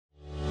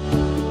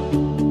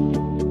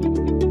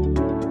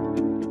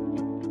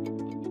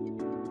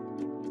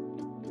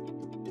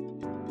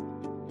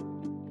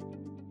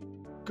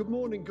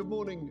Good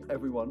morning,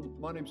 everyone.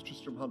 My name's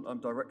Tristram Hunt. I'm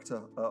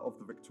director of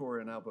the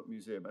Victoria and Albert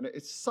Museum, and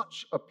it's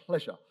such a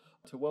pleasure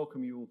to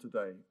welcome you all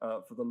today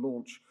for the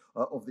launch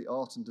of the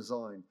Art and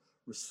Design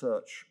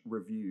Research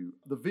Review.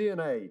 The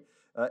V&A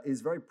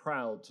is very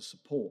proud to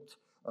support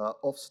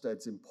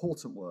Ofsted's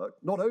important work,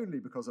 not only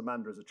because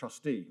Amanda is a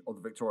trustee of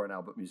the Victoria and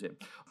Albert Museum,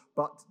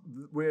 but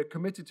we're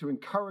committed to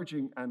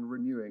encouraging and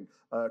renewing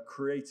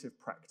creative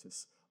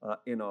practice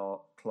in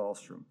our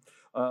classroom.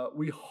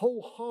 We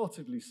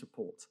wholeheartedly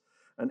support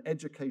an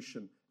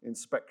education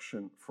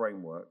inspection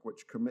framework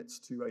which commits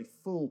to a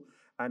full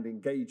and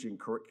engaging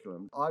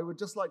curriculum. I would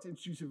just like to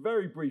introduce you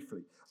very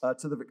briefly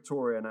to the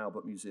Victoria and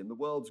Albert Museum, the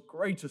world's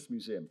greatest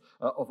museum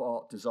of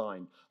art,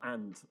 design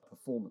and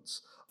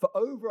performance. For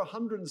over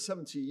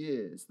 170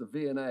 years, the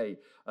V&A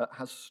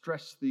has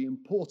stressed the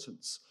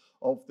importance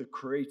of the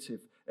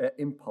creative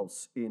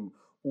impulse in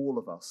all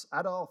of us.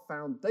 At our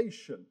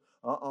foundation,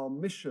 our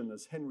mission,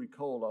 as Henry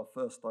Cole, our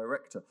first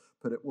director,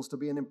 put it, was to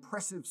be an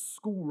impressive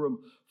schoolroom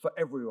for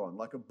everyone,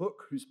 like a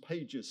book whose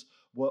pages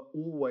were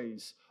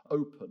always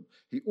open.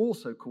 He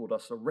also called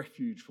us a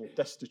refuge for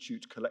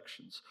destitute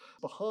collections.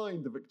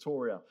 Behind the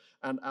Victoria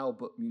and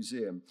Albert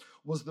Museum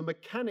was the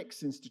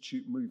Mechanics'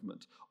 Institute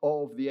movement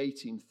of the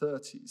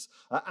 1830s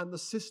and the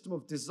system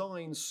of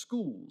design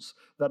schools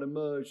that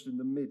emerged in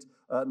the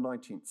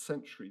mid-19th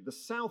century. The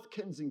South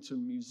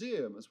Kensington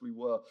Museum, as we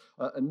were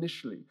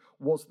initially,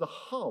 was the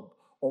hub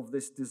of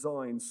this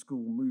design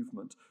school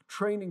movement,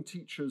 training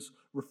teachers,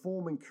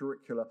 reforming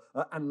curricula,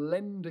 and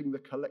lending the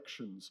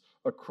collections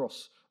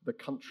across the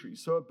country.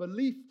 So a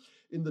belief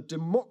in the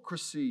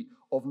democracy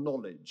of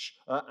knowledge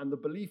and the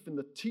belief in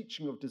the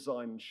teaching of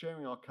design and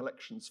sharing our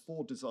collections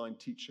for design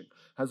teaching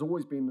has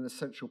always been an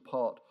essential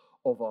part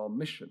of our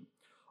mission.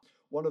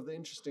 One of the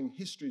interesting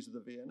histories of the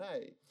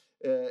V&A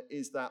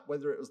is that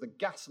whether it was the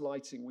gas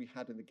lighting we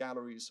had in the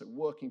galleries, so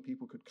working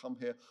people could come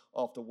here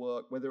after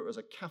work, whether it was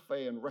a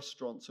cafe and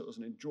restaurant, so it was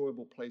an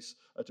enjoyable place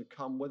to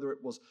come, whether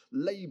it was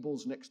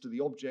labels next to the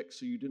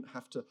objects so you didn't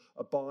have to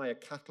buy a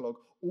catalogue,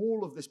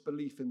 all of this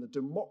belief in the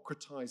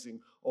democratizing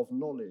of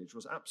knowledge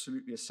was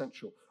absolutely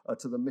essential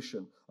to the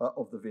mission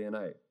of the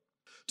V&A.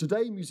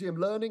 Today, museum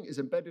learning is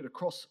embedded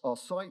across our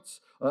sites,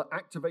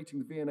 activating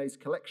the V&A's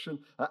collection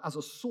as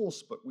a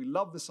source book. We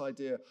love this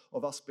idea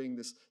of us being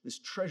this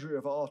treasury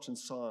of art and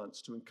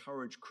science to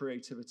encourage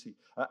creativity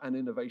and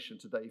innovation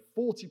today.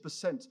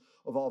 40%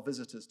 of our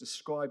visitors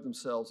describe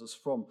themselves as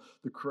from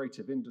the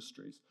creative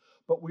industries.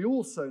 But we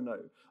also know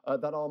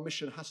that our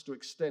mission has to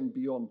extend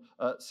beyond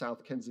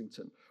South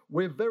Kensington.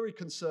 We're very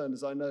concerned,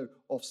 as I know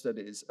Ofsted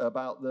is,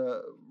 about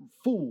the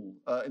fall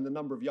in the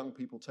number of young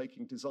people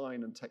taking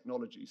design and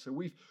technology. So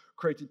we've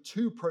created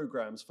two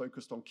programs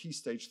focused on Key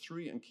Stage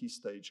 3 and Key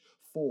Stage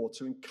 4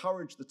 to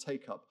encourage the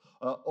take-up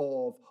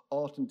of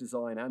art and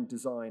design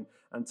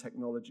and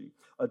technology.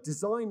 A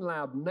Design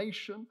Lab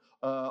Nation,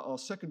 our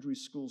secondary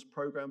schools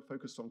program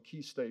focused on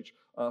Key Stage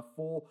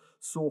 4,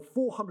 saw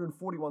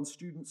 441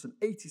 students and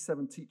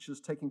 87 teachers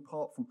taking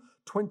part from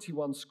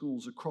 21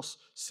 schools across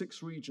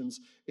 6 regions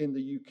in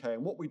the UK.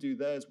 And what we do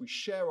there is we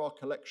share our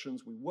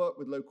collections, we work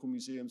with local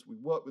museums, we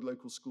work with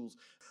local schools.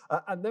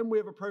 And then we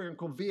have a program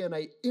called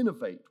V&A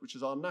Innovate, which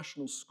is our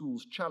National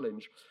Schools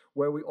Challenge,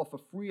 where we offer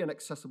free and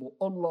accessible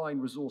online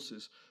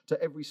resources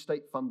to every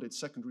state-funded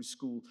secondary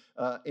school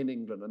in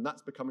England. And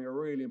that's becoming a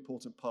really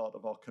important part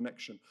of our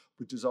connection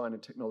with design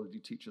and technology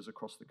teachers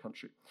across the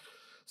country.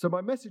 So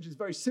my message is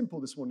very simple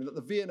this morning, that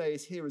the V&A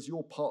is here as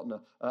your partner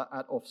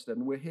at Ofsted,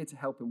 and we're here to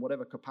help in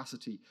whatever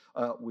capacity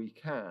we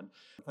can.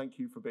 Thank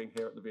you for being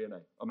here at the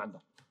V&A. Amanda.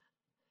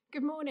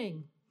 Good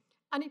morning.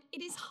 And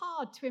it is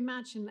hard to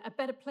imagine a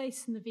better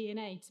place than the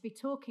V&A to be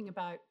talking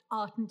about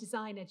art and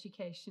design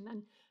education.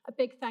 And a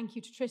big thank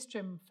you to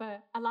Tristram for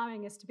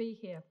allowing us to be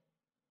here.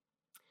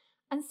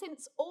 And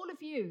since all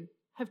of you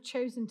have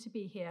chosen to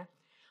be here,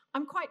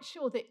 I'm quite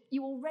sure that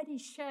you already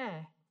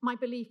share my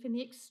belief in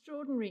the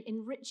extraordinary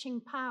enriching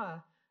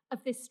power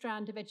of this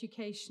strand of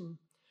education.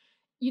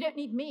 You don't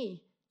need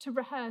me to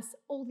rehearse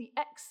all the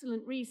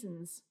excellent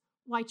reasons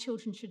why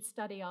children should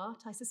study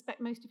art. I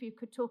suspect most of you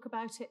could talk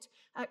about it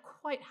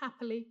quite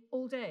happily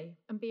all day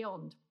and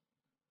beyond.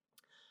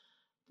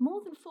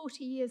 More than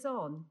 40 years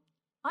on,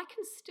 I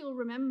can still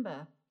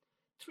remember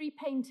 3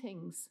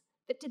 paintings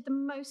that did the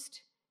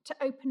most to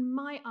open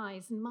my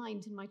eyes and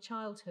mind in my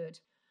childhood.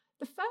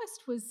 The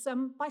first was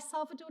by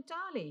Salvador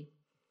Dali.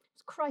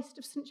 It's Christ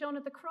of St. John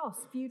of the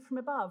Cross, viewed from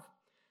above.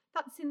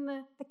 That's in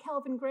the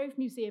Kelvin Grove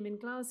Museum in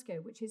Glasgow,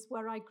 which is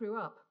where I grew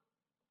up.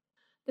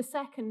 The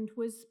second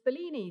was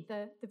Bellini,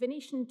 the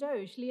Venetian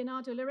Doge,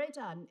 Leonardo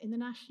Loredan, in the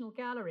National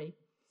Gallery.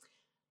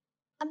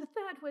 And the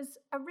third was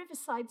a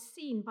riverside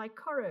scene by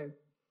Corot,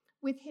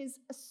 with his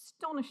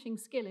astonishing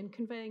skill in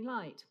conveying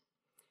light.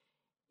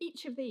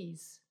 Each of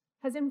these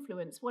has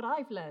influenced what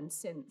I've learned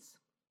since.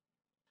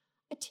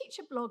 A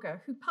teacher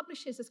blogger who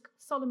publishes as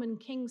Solomon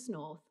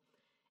Kingsnorth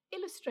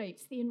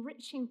illustrates the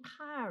enriching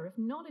power of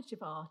knowledge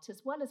of art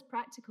as well as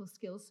practical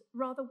skills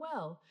rather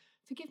well.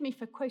 Forgive me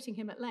for quoting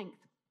him at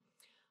length.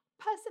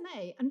 Person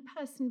A and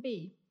Person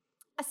B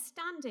as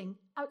standing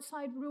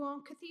outside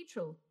Rouen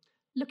Cathedral,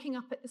 looking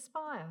up at the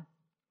spire.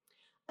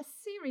 A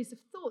series of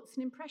thoughts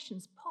and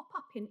impressions pop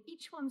up in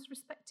each one's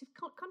respective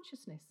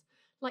consciousness,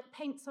 like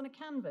paints on a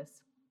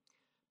canvas.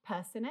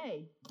 Person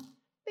A,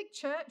 big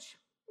church,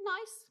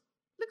 nice,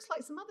 looks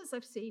like some others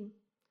I've seen.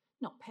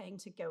 Not paying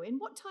to go in,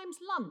 what time's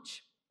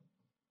lunch?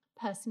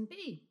 Person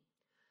B,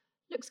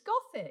 looks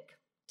Gothic,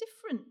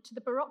 different to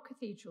the Baroque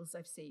cathedrals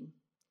I've seen.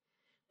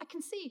 I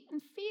can see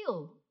and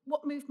feel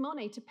what moved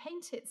Monet to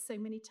paint it so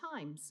many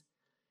times.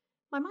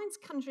 My mind's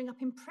conjuring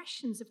up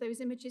impressions of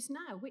those images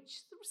now,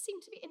 which seem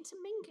to be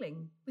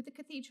intermingling with the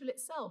cathedral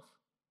itself.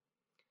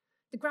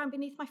 The ground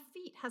beneath my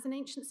feet has an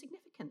ancient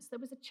significance. There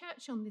was a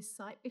church on this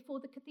site before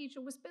the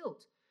cathedral was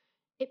built.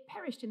 It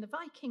perished in the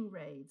Viking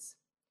raids.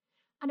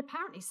 And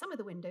apparently some of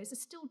the windows are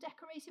still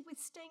decorated with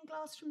stained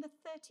glass from the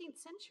 13th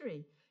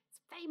century.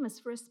 It's famous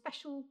for a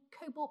special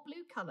cobalt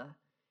blue colour.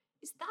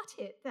 Is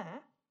that it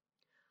there?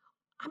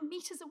 I'm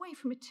meters away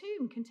from a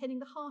tomb containing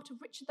the heart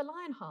of Richard the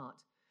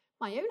Lionheart.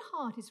 My own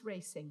heart is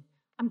racing.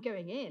 I'm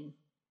going in.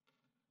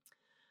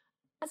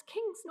 As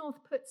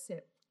Kingsnorth puts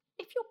it,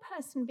 if you're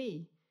person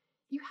B,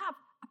 you have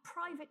a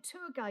private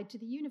tour guide to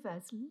the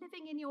universe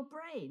living in your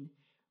brain,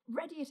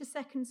 ready at a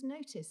second's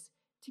notice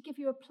to give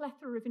you a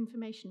plethora of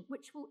information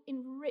which will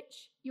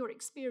enrich your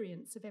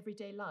experience of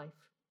everyday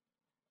life.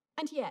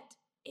 And yet,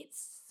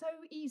 it's so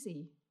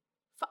easy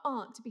for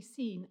art to be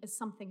seen as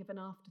something of an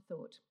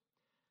afterthought.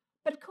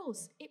 But of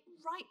course, it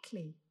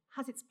rightly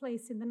has its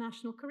place in the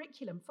national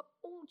curriculum for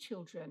all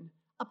children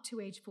up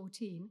to age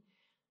 14,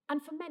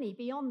 and for many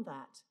beyond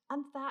that,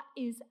 and that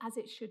is as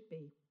it should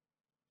be.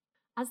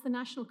 As the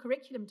national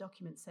curriculum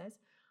document says,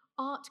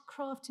 art,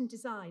 craft and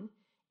design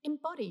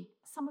embody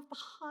some of the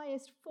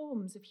highest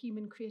forms of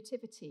human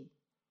creativity.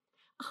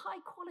 A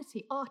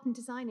high-quality art and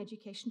design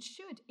education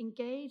should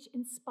engage,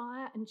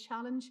 inspire and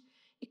challenge,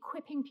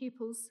 equipping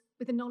pupils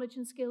with the knowledge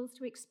and skills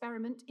to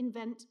experiment,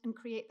 invent and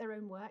create their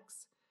own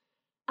works.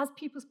 As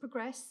pupils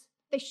progress,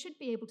 they should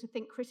be able to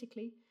think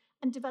critically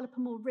and develop a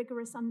more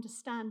rigorous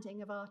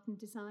understanding of art and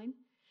design.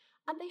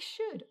 And they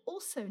should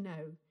also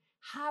know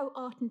how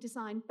art and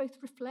design both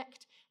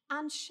reflect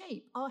and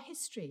shape our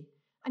history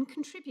and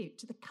contribute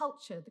to the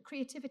culture, the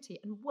creativity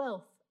and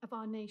wealth of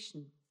our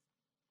nation.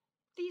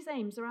 These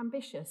aims are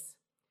ambitious,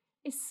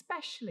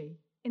 especially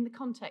in the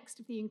context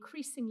of the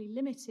increasingly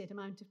limited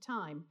amount of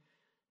time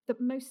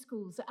that most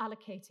schools are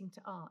allocating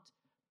to art,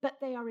 but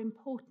they are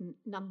important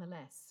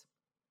nonetheless.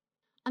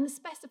 And the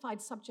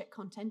specified subject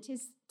content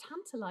is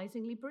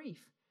tantalisingly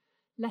brief,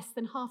 less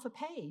than half a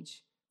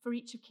page for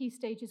each of key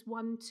stages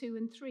 1, 2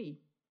 and 3.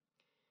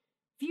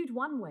 Viewed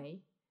one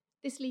way,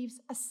 this leaves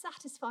a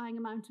satisfying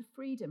amount of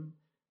freedom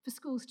for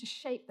schools to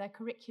shape their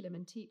curriculum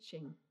and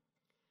teaching.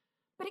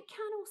 But it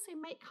can also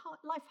make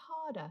life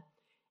harder,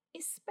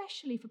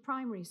 especially for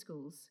primary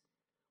schools,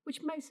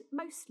 which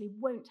mostly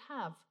won't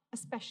have a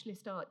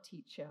specialist art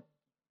teacher.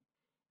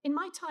 In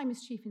my time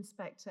as Chief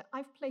Inspector,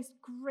 I've placed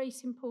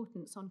great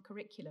importance on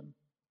curriculum.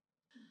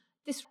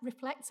 This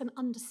reflects an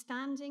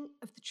understanding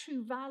of the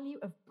true value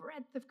of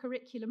breadth of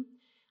curriculum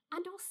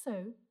and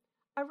also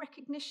a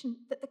recognition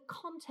that the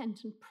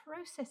content and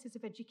processes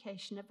of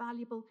education are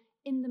valuable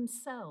in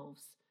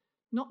themselves,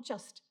 not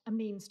just a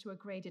means to a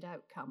graded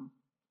outcome.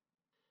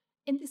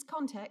 In this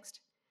context,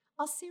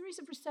 our series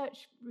of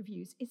research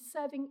reviews is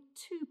serving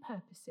two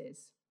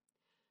purposes.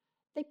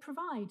 They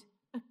provide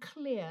a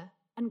clear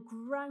and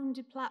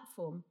grounded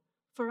platform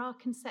for our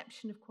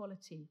conception of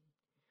quality.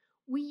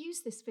 We use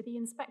this for the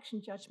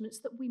inspection judgments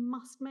that we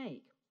must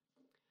make.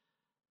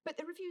 But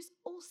the reviews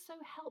also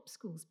help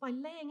schools by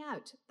laying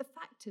out the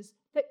factors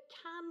that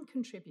can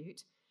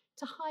contribute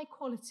to high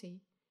quality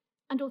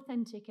and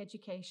authentic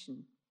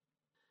education.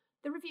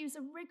 The reviews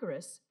are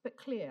rigorous but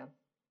clear.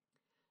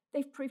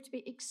 They've proved to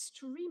be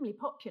extremely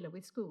popular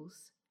with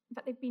schools. In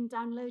fact, they've been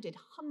downloaded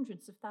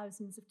hundreds of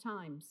thousands of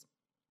times.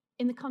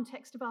 In the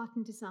context of art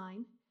and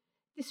design,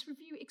 this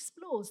review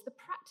explores the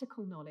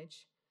practical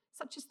knowledge,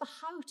 such as the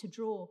how to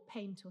draw,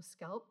 paint or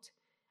sculpt,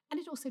 and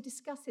it also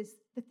discusses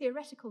the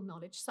theoretical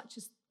knowledge, such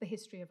as the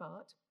history of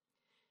art.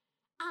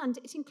 And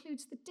it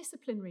includes the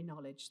disciplinary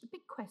knowledge, the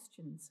big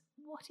questions.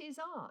 What is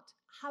art?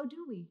 How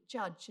do we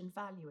judge and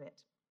value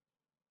it?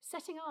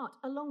 Setting art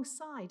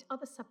alongside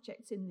other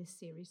subjects in this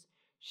series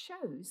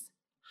shows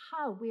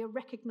how we are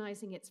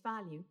recognising its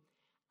value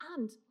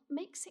and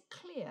makes it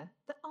clear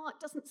that art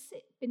doesn't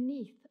sit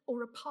beneath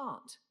or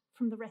apart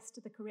from the rest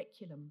of the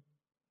curriculum.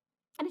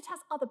 And it has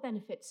other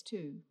benefits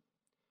too.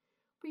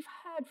 We've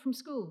heard from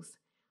schools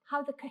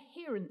how the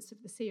coherence of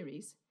the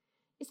series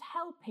is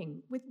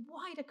helping with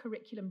wider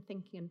curriculum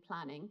thinking and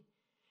planning,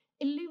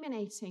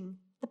 illuminating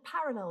the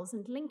parallels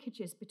and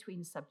linkages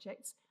between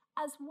subjects,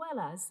 as well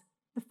as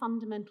the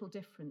fundamental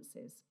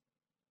differences.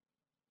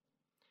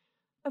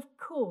 Of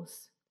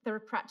course, there are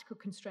practical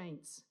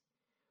constraints.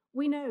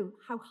 We know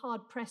how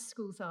hard-pressed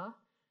schools are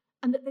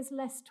and that there's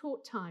less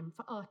taught time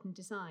for art and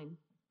design.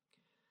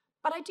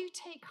 But I do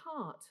take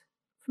heart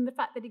from the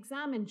fact that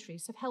exam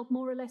entries have held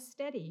more or less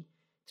steady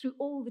through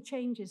all the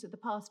changes of the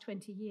past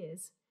 20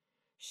 years,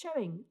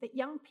 showing that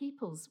young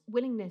people's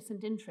willingness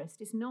and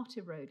interest is not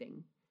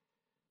eroding.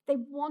 They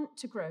want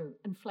to grow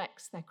and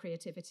flex their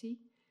creativity.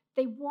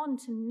 They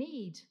want and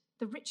need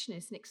the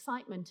richness and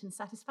excitement and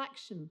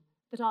satisfaction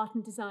that art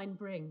and design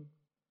bring.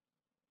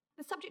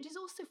 The subject is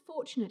also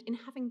fortunate in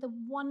having the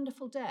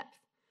wonderful depth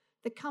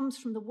that comes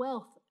from the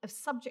wealth of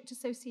subject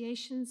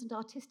associations and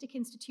artistic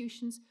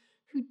institutions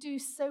who do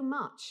so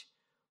much,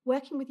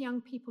 working with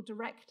young people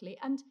directly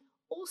and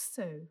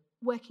also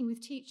working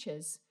with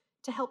teachers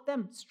to help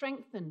them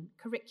strengthen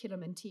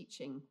curriculum and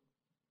teaching.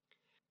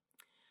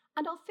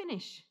 And I'll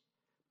finish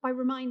by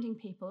reminding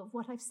people of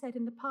what I've said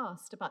in the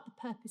past about the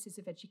purposes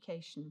of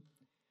education.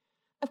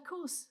 Of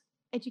course,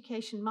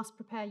 education must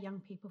prepare young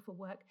people for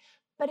work,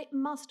 but it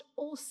must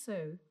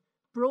also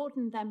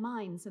broaden their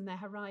minds and their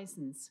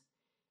horizons.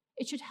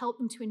 It should help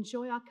them to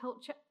enjoy our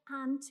culture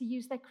and to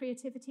use their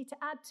creativity to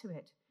add to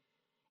it.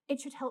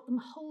 It should help them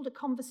hold a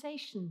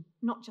conversation,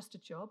 not just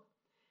a job.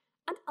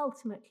 And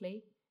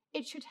ultimately,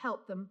 it should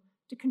help them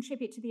to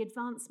contribute to the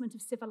advancement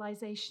of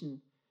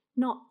civilization,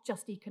 not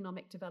just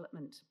economic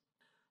development.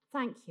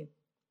 Thank you.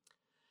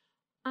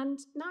 And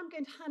now I'm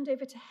going to hand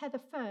over to Heather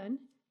Fern,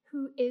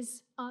 who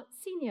is our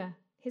Senior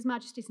His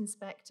Majesty's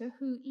Inspector,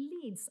 who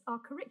leads our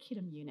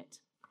curriculum unit.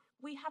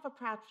 We have a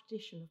proud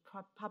tradition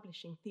of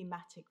publishing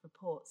thematic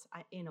reports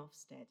in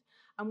Ofsted.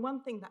 And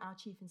one thing that our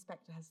Chief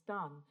Inspector has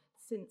done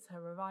since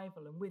her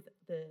arrival and with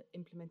the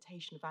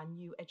implementation of our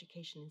new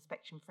education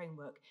inspection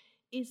framework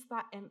is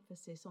that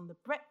emphasis on the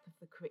breadth of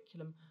the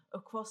curriculum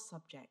across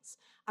subjects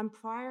and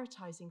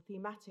prioritising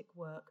thematic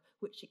work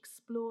which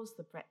explores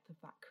the breadth of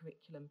that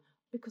curriculum,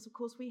 because of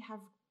course we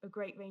have a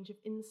great range of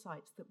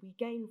insights that we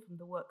gain from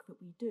the work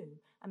that we do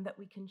and that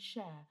we can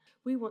share.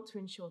 We want to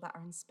ensure that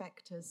our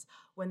inspectors,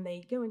 when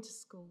they go into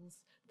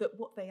schools, that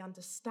what they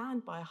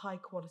understand by a high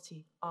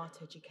quality art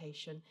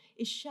education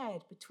is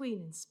shared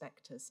between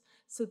inspectors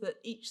so that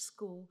each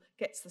school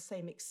gets the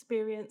same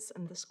experience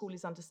and the school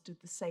is understood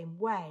the same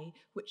way,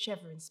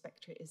 whichever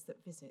inspector it is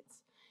that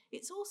visits.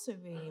 It's also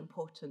really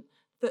important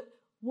that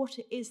what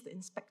it is that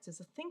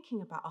inspectors are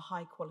thinking about a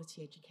high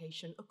quality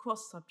education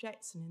across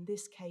subjects, and in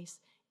this case,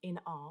 in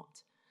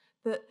art,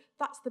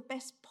 that's the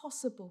best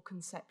possible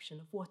conception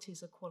of what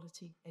is a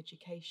quality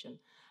education.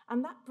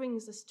 And that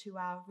brings us to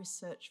our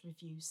research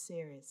review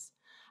series.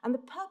 And the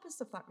purpose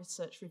of that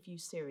research review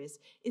series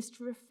is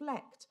to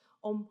reflect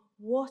on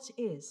what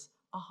is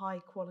a high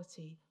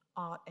quality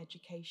art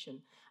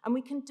education. And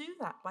we can do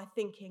that by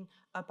thinking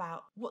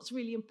about what's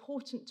really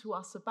important to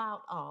us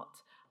about art,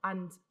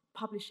 and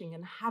publishing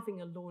and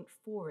having a launch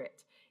for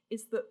it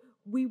is that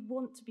we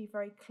want to be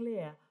very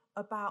clear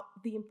about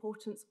the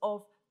importance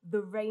of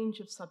the range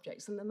of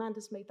subjects. And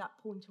Amanda's made that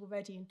point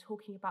already in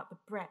talking about the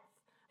breadth.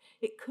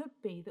 It could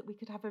be that we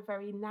could have a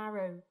very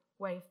narrow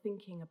way of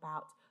thinking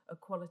about a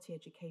quality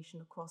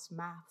education across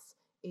maths,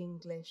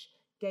 English,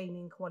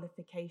 gaining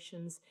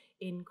qualifications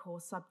in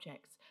core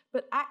subjects.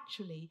 But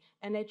actually,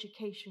 an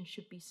education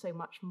should be so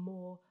much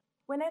more.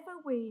 Whenever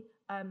we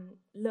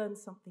learn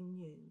something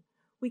new,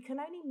 we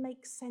can only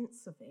make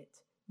sense of it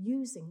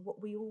using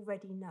what we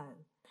already know.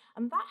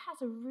 And that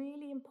has a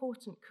really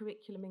important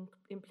curriculum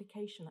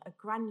implication at a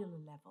granular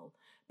level,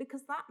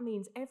 because that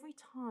means every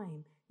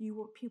time you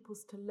want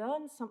pupils to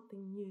learn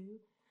something new,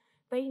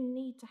 they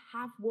need to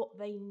have what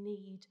they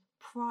need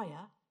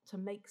prior to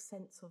make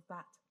sense of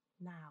that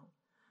now.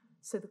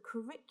 So the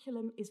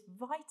curriculum is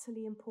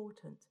vitally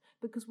important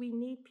because we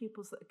need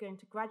pupils that are going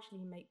to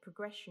gradually make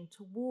progression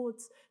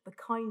towards the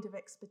kind of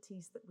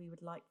expertise that we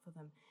would like for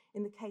them.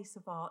 In the case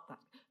of art, that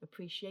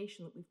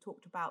appreciation that we've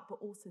talked about, but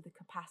also the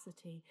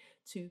capacity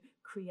to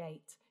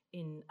create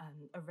in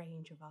a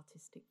range of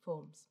artistic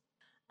forms.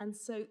 And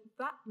so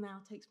that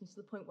now takes me to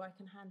the point where I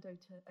can hand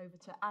over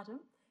to Adam,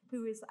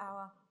 who is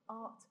our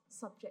art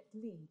subject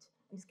lead,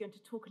 and he's going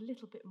to talk a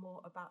little bit more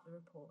about the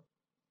report.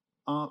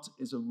 Art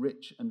is a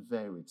rich and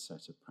varied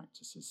set of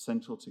practices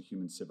central to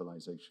human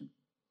civilization.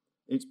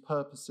 Its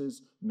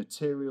purposes,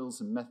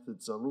 materials, and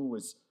methods are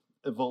always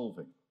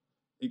evolving.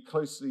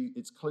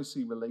 It's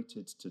closely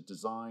related to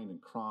design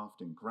and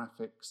craft in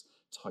graphics,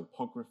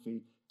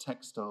 typography,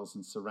 textiles,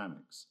 and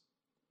ceramics.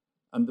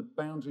 And the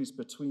boundaries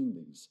between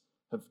these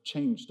have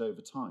changed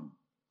over time.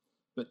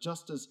 But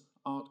just as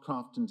art,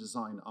 craft, and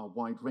design are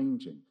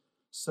wide-ranging,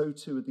 so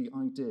too are the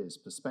ideas,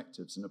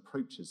 perspectives, and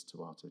approaches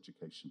to art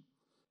education.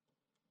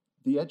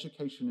 The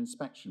Education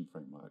Inspection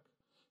Framework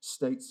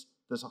states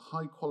that a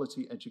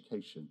high-quality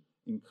education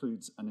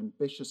includes an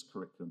ambitious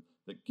curriculum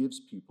that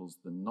gives pupils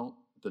the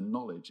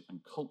knowledge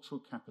and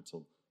cultural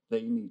capital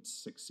they need to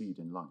succeed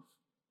in life.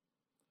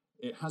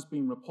 It has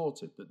been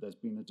reported that there's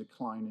been a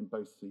decline in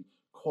both the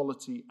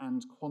quality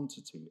and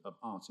quantity of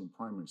art in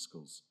primary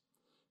schools.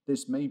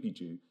 This may be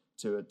due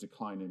to a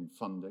decline in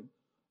funding,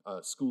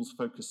 schools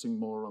focusing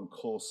more on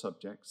core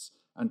subjects,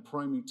 and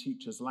primary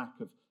teachers'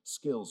 lack of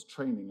skills,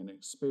 training, and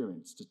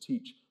experience to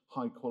teach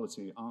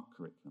high-quality art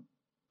curriculum.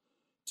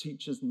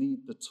 Teachers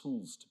need the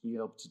tools to be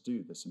able to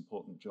do this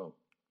important job.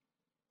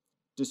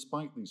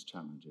 Despite these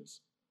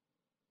challenges,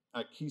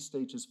 at Key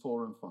Stages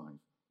 4 and 5,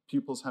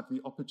 Pupils have the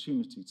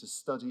opportunity to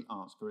study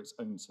art for its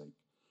own sake.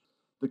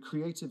 The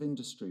creative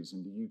industries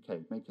in the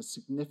UK make a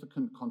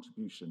significant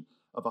contribution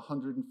of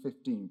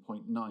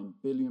 £115.9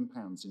 billion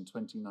in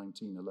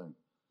 2019 alone.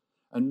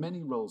 And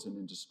many roles in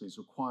industries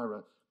require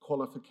a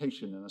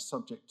qualification in a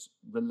subject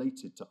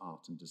related to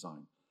art and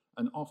design.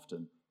 And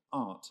often,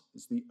 art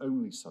is the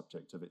only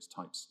subject of its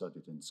type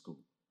studied in school.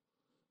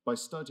 By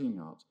studying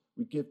art,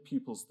 we give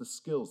pupils the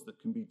skills that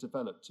can be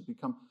developed to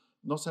become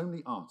not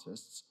only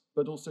artists,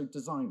 but also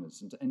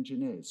designers and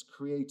engineers,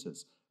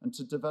 creators, and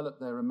to develop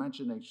their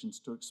imaginations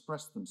to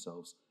express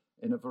themselves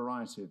in a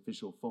variety of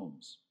visual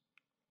forms.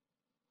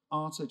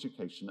 Art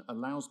education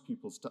allows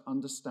pupils to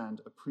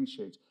understand,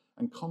 appreciate,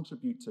 and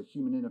contribute to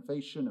human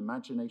innovation,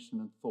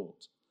 imagination, and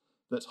thought.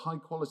 That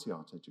high-quality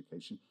art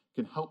education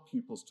can help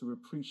pupils to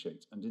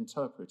appreciate and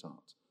interpret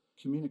art,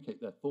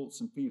 communicate their thoughts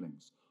and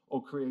feelings,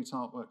 or create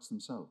artworks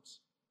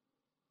themselves.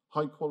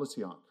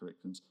 High-quality art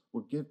curriculums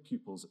will give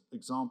pupils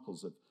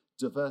examples of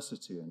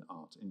diversity in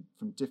art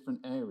from different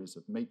areas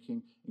of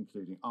making,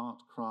 including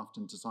art, craft,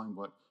 and design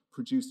work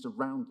produced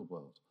around the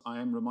world. I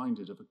am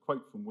reminded of a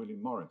quote from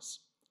William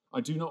Morris: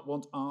 "I do not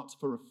want art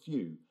for a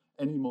few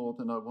any more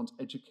than I want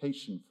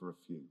education for a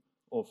few,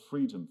 or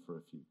freedom for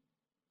a few."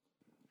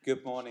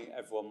 Good morning,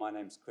 everyone. My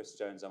name's Chris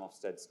Jones. I'm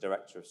Ofsted's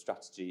Director of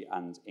Strategy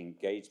and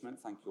Engagement.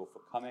 Thank you all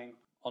for coming.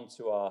 On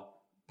to our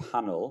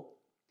panel.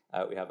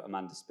 We have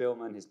Amanda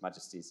Spielman, His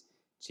Majesty's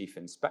Chief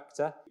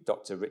Inspector,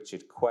 Dr.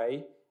 Richard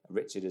Quay.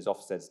 Richard is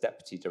Ofsted's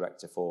Deputy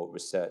Director for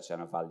Research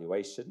and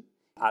Evaluation.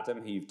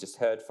 Adam, who you've just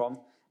heard from,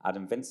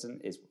 Adam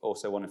Vincent, is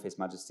also one of His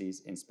Majesty's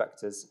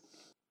Inspectors.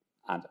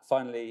 And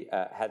finally,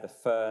 Heather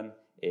Fern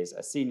is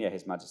a Senior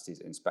His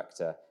Majesty's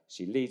Inspector.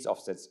 She leads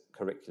Ofsted's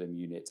curriculum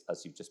unit,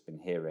 as you've just been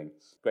hearing.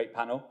 Great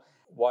panel.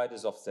 Why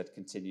does Ofsted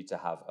continue to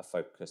have a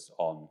focus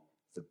on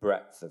the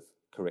breadth of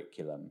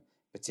curriculum,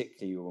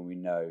 particularly when we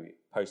know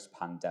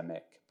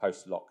post-pandemic,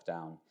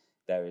 post-lockdown,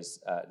 there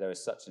is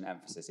such an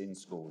emphasis in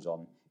schools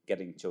on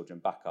getting children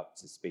back up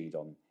to speed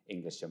on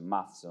English and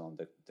maths and on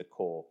the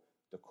core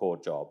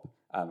job?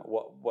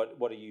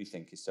 What do you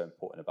think is so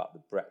important about the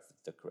breadth of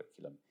the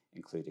curriculum,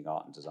 including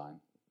art and design?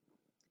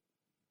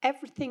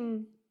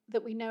 Everything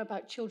that we know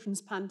about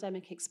children's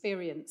pandemic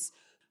experience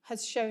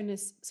has shown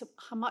us sort of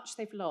how much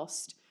they've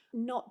lost,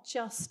 not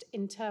just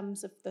in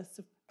terms of the sort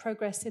of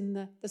progress in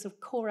the sort of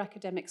core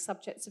academic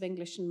subjects of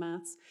English and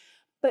maths,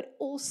 but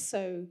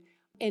also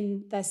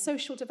in their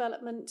social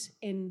development,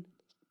 in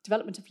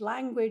development of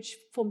language,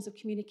 forms of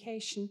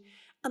communication,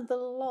 and the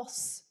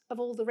loss of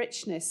all the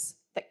richness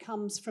that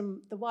comes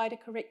from the wider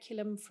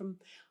curriculum, from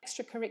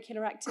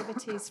extracurricular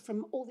activities,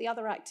 from all the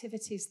other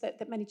activities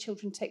that many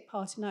children take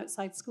part in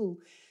outside school.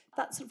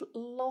 That sort of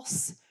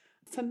loss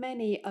for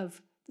many of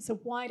the sort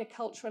of wider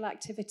cultural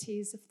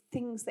activities, of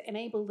things that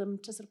enable them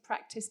to sort of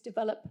practice,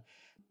 develop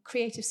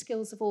creative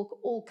skills of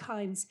all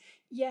kinds.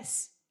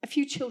 Yes, a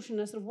few children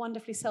are sort of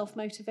wonderfully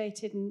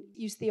self-motivated and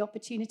use the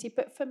opportunity,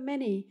 but for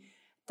many,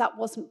 that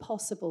wasn't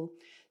possible.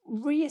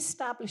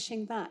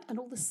 Re-establishing that and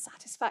all the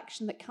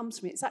satisfaction that comes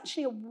from it is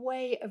actually a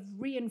way of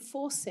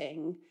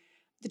reinforcing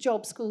the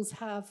job schools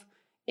have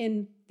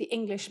in the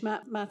English,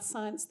 math,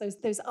 science,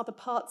 those other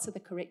parts of the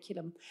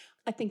curriculum.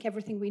 I think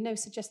everything we know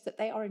suggests that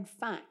they are in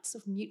fact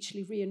sort of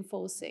mutually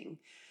reinforcing.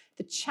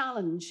 The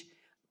challenge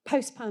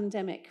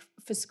post-pandemic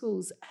for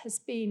schools has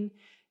been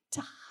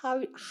to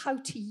how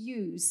to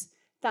use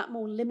that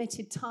more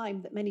limited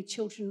time that many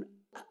children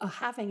are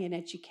having in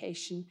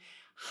education,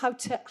 how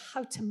to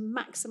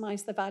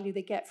maximise the value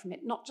they get from it,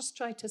 not just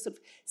try to sort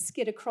of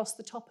skid across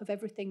the top of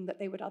everything that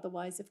they would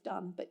otherwise have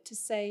done, but to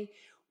say,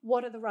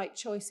 what are the right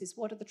choices?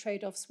 What are the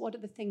trade-offs? What are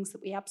the things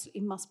that we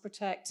absolutely must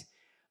protect?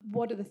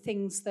 What are the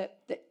things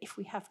that if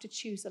we have to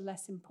choose, are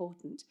less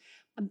important?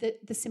 And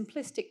the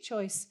simplistic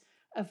choice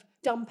of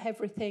dump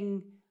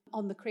everything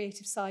on the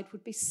creative side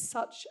would be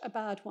such a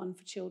bad one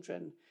for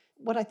children.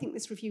 What I think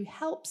this review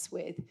helps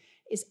with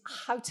is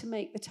how to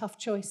make the tough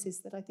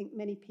choices that I think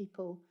many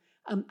people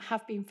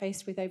have been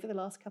faced with over the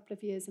last couple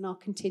of years and are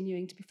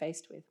continuing to be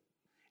faced with.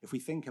 If we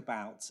think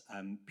about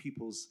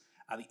pupils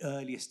at the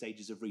earliest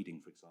stages of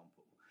reading, for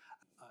example,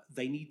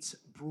 they need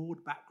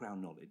broad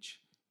background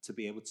knowledge to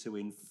be able to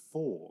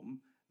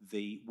inform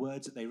the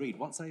words that they read.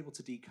 Once they're able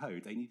to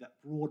decode, they need that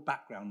broad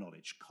background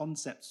knowledge,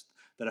 concepts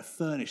that are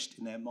furnished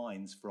in their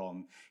minds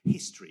from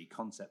history,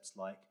 concepts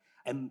like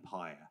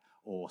empire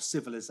or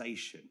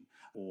civilization,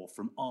 or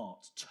from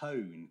art,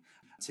 tone,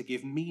 to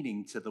give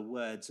meaning to the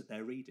words that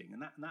they're reading.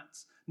 And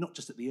that's not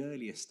just at the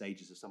earliest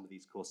stages of some of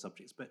these core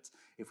subjects, but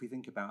if we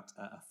think about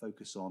a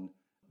focus on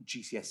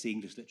GCSE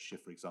English literature,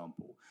 for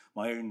example,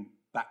 my own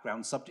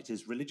background subject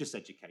is religious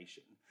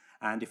education.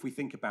 And if we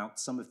think about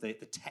some of the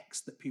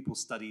texts that people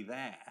study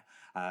there,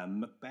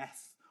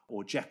 Macbeth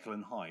or Jekyll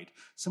and Hyde,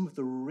 some of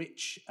the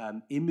rich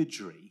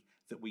imagery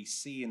that we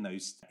see in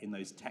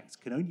those texts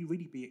can only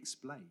really be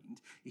explained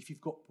if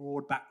you've got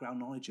broad background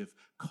knowledge of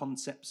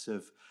concepts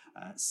of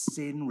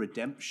sin,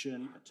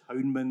 redemption,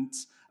 atonement.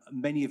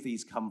 Many of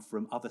these come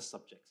from other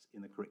subjects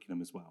in the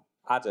curriculum as well.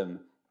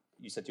 Adam,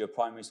 You said you're a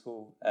primary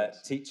school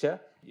Yes.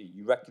 teacher.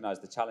 You recognise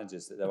the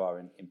challenges that there are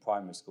in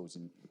primary schools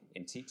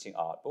in teaching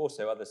art, but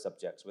also other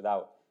subjects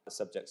without the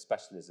subject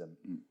specialism.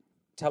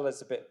 Tell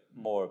us a bit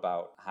more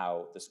about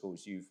how the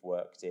schools you've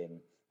worked in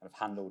have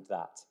handled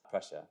that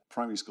pressure.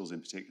 Primary schools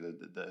in particular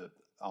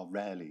are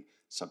rarely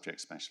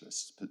subject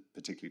specialists,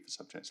 particularly for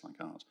subjects like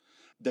art.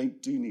 They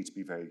do need to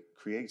be very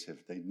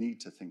creative. They need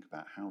to think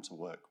about how to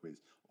work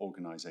with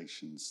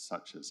organisations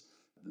such as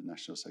the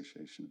National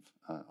Association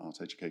of Art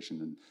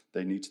Education, and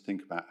they need to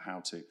think about how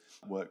to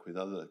work with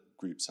other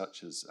groups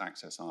such as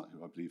Access Art,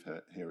 who I believe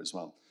are here as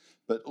well.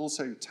 But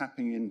also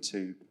tapping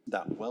into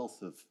that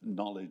wealth of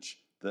knowledge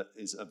that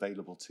is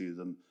available to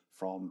them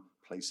from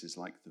places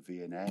like the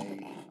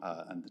V&A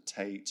and the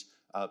Tate,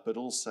 but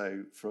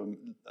also from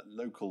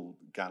local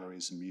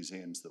galleries and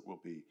museums that will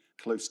be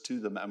close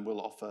to them and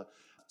will offer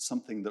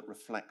something that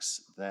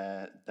reflects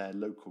their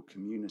local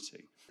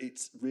community.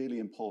 It's really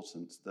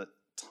important that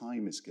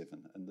time is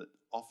given, and that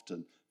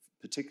often,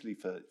 particularly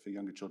for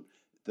younger children,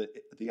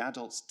 the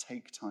adults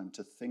take time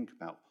to think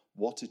about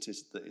what it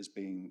is that is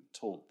being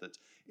taught, that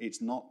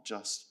it's not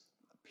just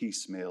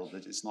piecemeal,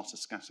 that it's not a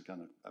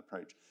scattergun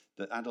approach,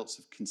 that adults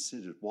have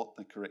considered what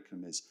the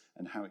curriculum is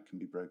and how it can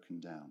be broken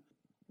down.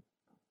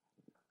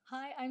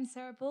 Hi, I'm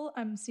Sarah Bull.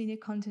 I'm Senior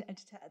Content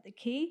Editor at The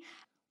Key.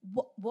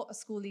 What are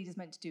school leaders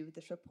meant to do with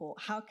this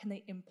report? How can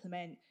they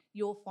implement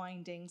your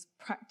findings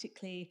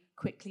practically,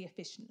 quickly,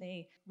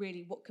 efficiently?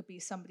 Really, what could be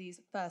somebody's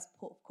first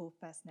port of call,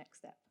 first next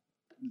step?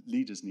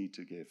 Leaders need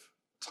to give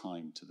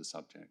time to the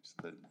subject,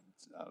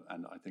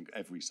 and I think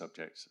every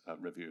subject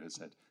review has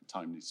said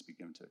time needs to be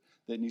given to it.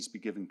 There needs to be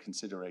given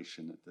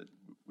consideration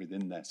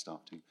within their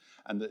staff team,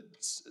 and that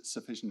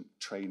sufficient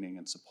training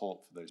and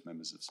support for those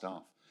members of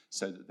staff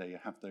so that they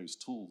have those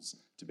tools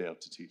to be able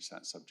to teach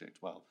that subject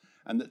well,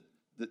 and that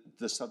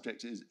the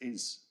subject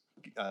is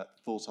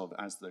thought of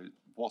as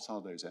what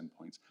are those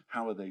endpoints?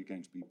 How are they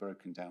going to be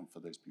broken down for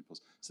those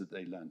pupils so that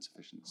they learn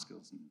sufficient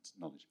skills and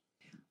knowledge?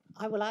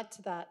 I will add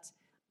to that.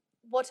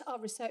 What our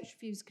research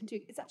reviews can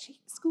do is actually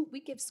we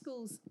give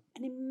schools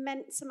an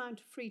immense amount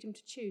of freedom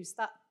to choose.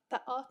 That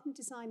Art and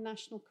Design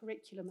National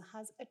Curriculum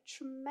has a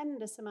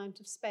tremendous amount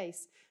of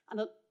space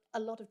and a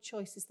lot of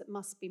choices that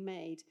must be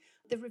made.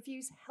 The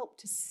reviews help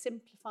to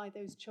simplify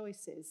those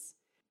choices.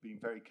 Being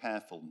very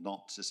careful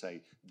not to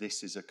say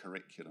this is a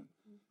curriculum,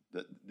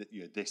 that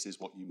this is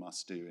what you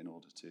must do in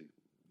order to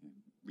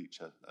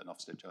reach an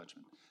Ofsted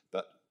judgment,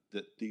 but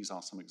that these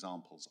are some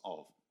examples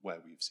of where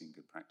we've seen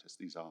good practice.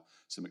 These are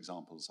some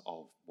examples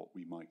of what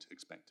we might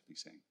expect to be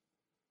seeing.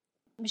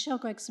 Michelle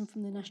Gregson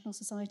from the National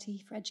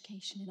Society for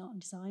Education in Art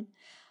and Design.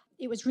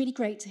 It was really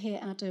great to hear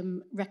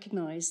Adam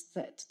recognise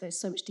that there's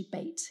so much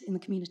debate in the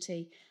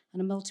community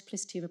and a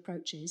multiplicity of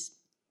approaches.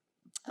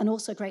 And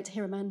also great to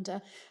hear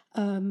Amanda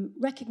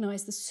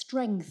recognise the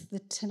strength, the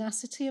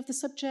tenacity of the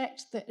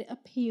subject, that it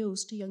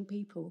appeals to young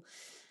people.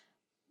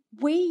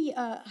 We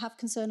have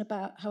concern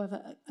about,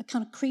 however, a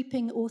kind of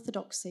creeping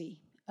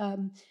orthodoxy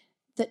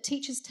that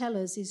teachers tell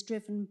us is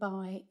driven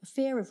by a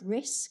fear of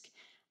risk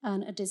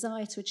and a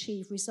desire to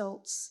achieve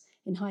results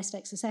in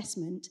high-stakes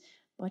assessment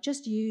by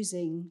just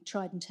using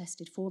tried and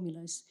tested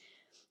formulas.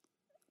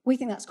 We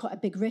think that's quite a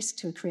big risk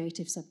to a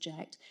creative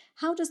subject.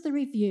 How does the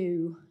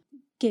review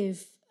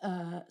give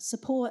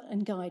support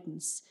and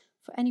guidance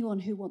for anyone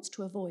who wants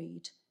to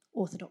avoid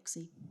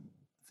orthodoxy?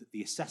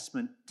 The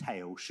assessment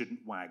tail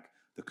shouldn't wag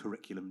the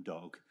curriculum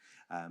dog.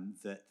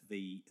 That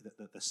the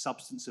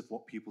substance of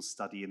what pupils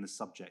study in the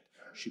subject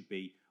should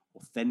be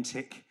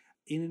authentic.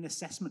 In an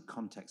assessment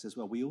context as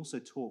well, we also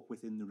talk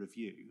within the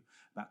review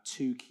about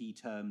two key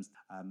terms,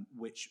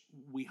 which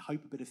we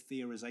hope a bit of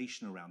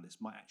theorisation around this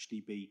might actually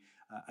be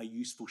a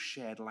useful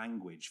shared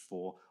language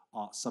for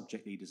art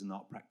subject leaders and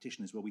art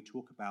practitioners, where we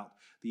talk about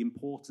the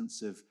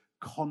importance of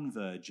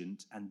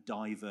convergent and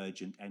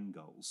divergent end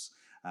goals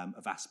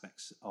of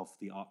aspects of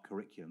the art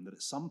curriculum, that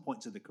at some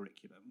points of the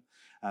curriculum,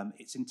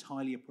 it's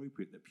entirely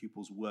appropriate that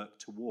pupils work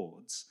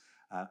towards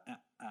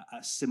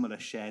a similar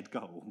shared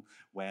goal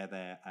where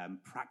they're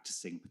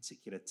practicing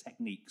particular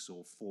techniques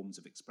or forms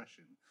of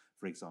expression,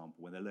 for example,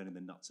 when they're learning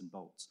the nuts and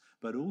bolts,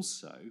 but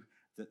also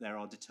that there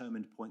are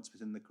determined points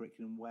within the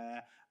curriculum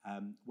where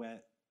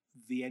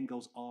the end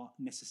goals are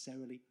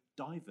necessarily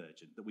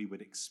divergent, that we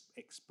would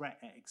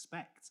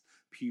expect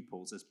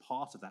pupils as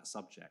part of that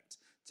subject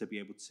to be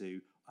able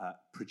to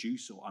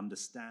produce or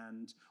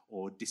understand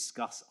or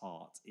discuss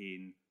art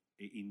in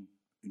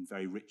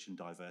very rich and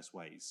diverse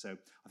ways. So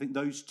I think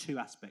those two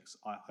aspects,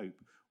 I hope,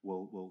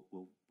 will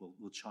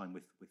chime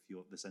with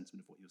the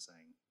sentiment of what you're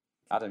saying.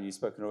 Adam, you've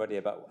spoken already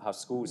about how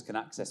schools can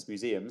access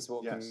museums.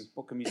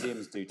 What can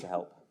museums do to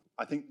help?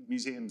 I think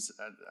museums,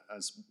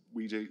 as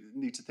we do,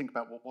 need to think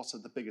about what are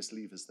the biggest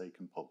levers they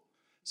can pull.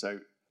 So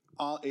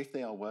if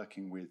they are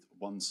working with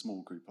one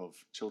small group of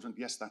children,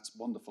 yes, that's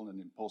wonderful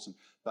and important,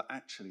 but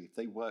actually if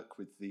they work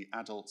with the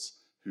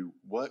adults who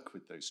work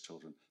with those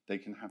children, they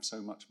can have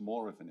so much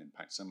more of an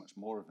impact, so much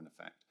more of an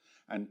effect.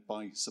 And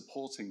by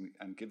supporting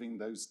and giving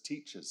those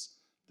teachers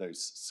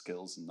those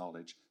skills and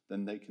knowledge,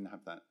 then they can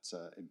have that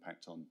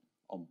impact on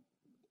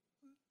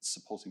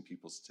supporting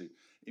pupils to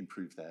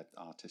improve their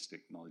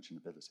artistic knowledge and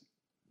ability.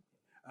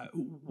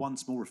 One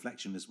small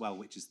reflection as well,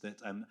 which is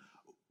that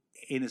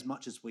in as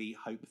much as we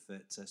hope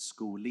that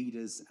school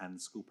leaders and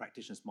school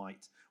practitioners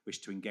might wish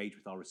to engage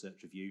with our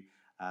research review,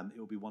 it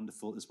would be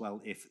wonderful as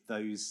well if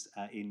those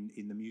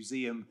in the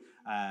museum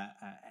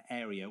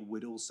area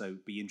would also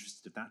be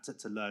interested in that,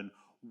 to learn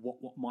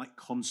what might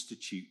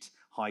constitute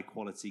high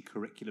quality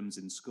curriculums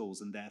in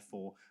schools, and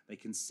therefore they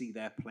can see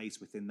their place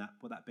within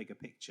that bigger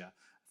picture,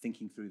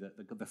 thinking through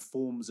the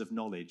forms of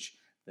knowledge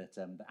that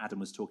Adam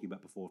was talking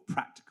about before,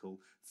 practical,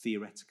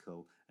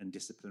 theoretical, and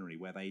disciplinary,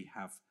 where they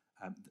have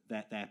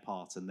their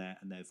part and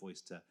their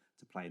voice to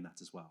play in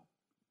that as well.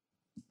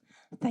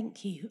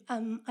 Thank you.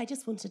 I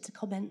just wanted to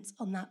comment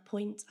on that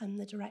point. I'm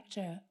the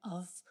Director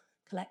of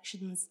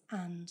Collections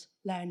and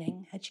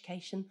Learning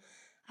Education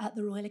at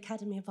the Royal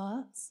Academy of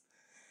Arts.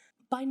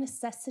 By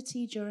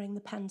necessity, during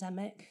the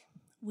pandemic,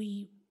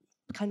 we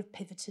kind of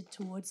pivoted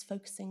towards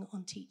focusing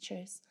on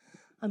teachers.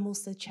 I'm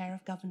also Chair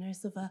of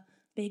Governors of a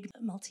big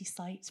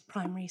multi-site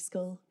primary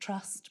school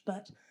trust,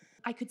 but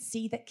I could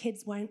see that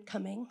kids weren't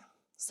coming,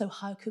 so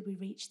how could we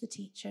reach the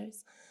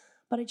teachers?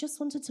 But I just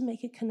wanted to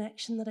make a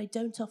connection that I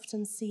don't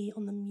often see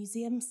on the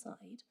museum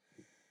side,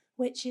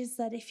 which is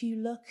that if you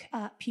look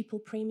at pupil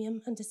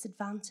premium and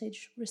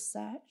disadvantage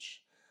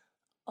research,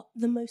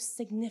 the most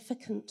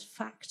significant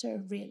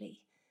factor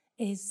really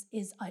is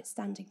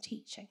outstanding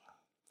teaching.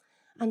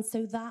 And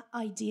so that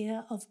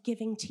idea of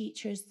giving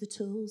teachers the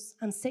tools,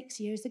 and 6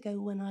 years ago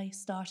when I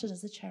started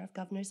as a Chair of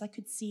Governors, I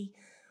could see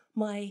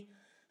my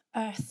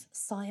earth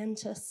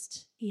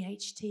scientist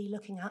EHT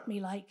looking at me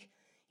like,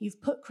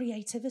 you've put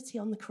creativity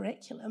on the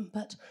curriculum,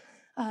 but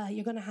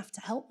you're going to have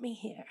to help me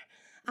here.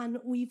 And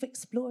we've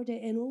explored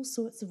it in all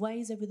sorts of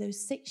ways over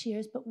those 6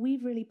 years, but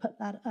we've really put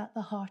that at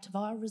the heart of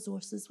our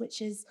resources,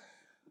 which is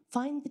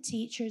find the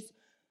teachers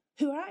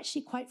who are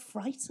actually quite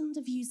frightened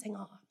of using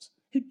art,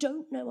 who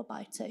don't know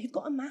about it, who've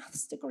got a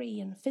maths degree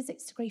and a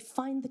physics degree,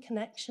 find the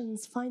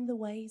connections, find the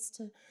ways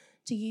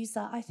to use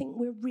that. I think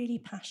we're really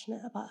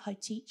passionate about how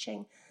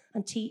teaching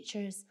and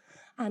teachers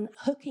and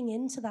hooking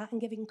into that and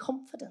giving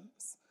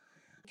confidence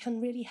can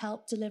really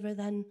help deliver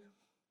then,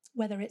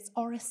 whether it's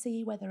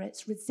oracy, whether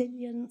it's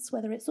resilience,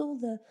 whether it's all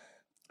the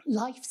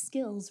life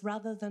skills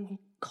rather than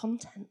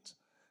content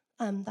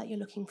that you're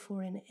looking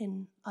for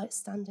in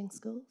outstanding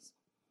schools.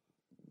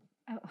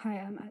 Oh,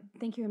 hi,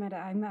 thank you, Amanda.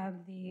 I'm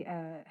the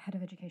head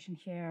of education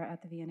here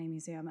at the V&A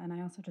Museum, and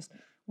I also just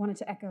wanted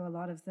to echo a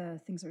lot of the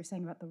things that we're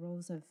saying about the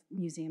roles of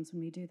museums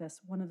when we do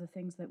this. One of the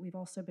things that we've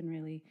also been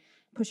really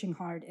pushing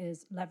hard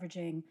is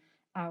leveraging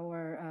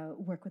our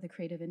work with the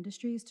creative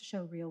industries to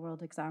show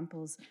real-world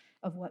examples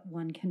of what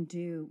one can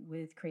do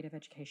with creative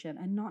education,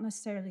 and not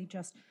necessarily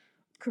just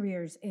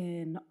careers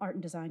in art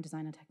and design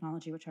and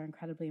technology, which are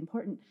incredibly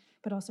important,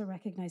 but also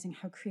recognizing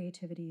how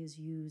creativity is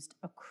used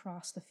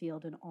across the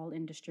field in all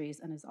industries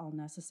and is all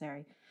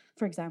necessary.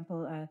 For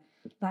example,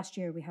 last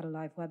year we had a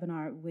live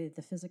webinar with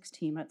the physics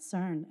team at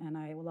CERN, and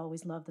I will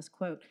always love this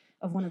quote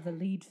of one of the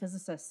lead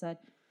physicists said,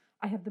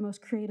 "I have the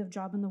most creative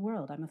job in the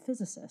world. I'm a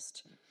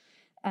physicist."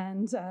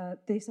 And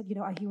they said,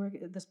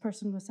 this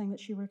person was saying that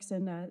she works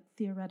in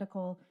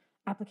theoretical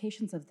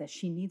applications of this.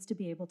 She needs to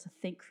be able to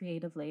think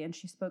creatively, and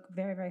she spoke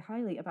very, very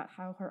highly about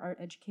how her art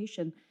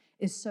education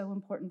is so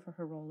important for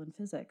her role in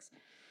physics.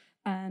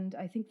 And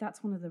I think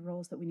that's one of the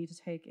roles that we need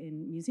to take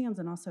in museums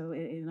and also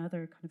in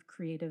other kind of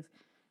creative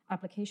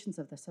applications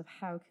of this, of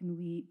how can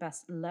we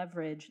best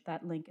leverage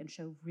that link and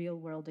show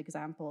real-world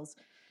examples,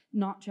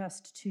 not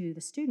just to the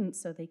students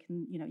so they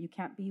can, you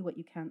can't be what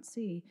you can't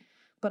see,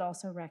 but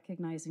also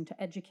recognizing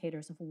to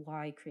educators of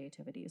why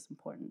creativity is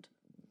important.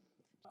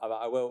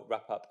 I will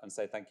wrap up and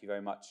say thank you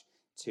very much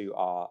to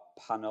our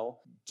panel.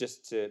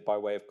 Just by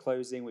way of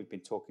closing, we've been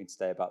talking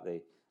today about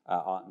the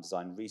Art and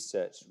Design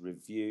Research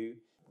Review.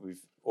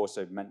 We've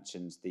also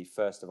mentioned the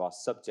first of our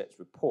subject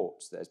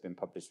reports that has been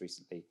published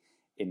recently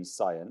in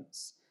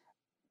Science.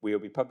 We will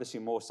be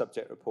publishing more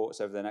subject reports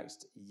over the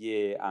next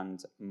year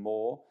and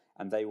more,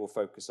 and they will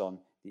focus on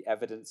the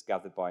evidence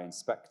gathered by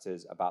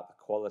inspectors about the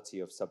quality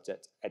of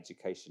subject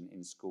education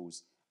in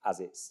schools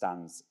as it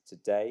stands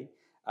today.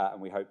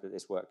 And we hope that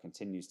this work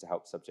continues to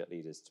help subject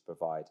leaders to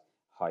provide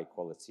high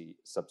quality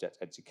subject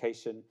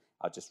education.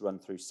 I'll just run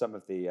through some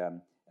of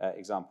the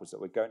examples that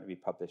we're going to be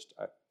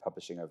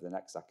publishing over the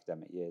next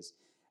academic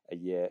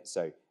year.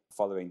 So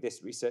following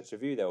this research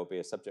review, there will be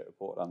a subject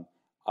report on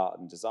art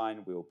and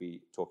design. We will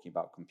be talking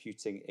about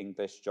computing,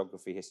 English,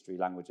 geography, history,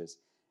 languages,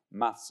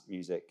 maths,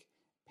 music,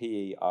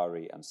 PE,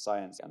 RE, and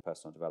science, and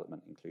personal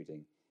development,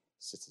 including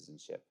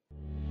citizenship.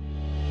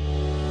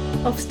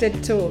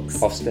 Ofsted Talks.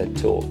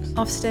 Ofsted Talks.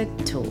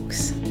 Ofsted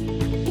Talks.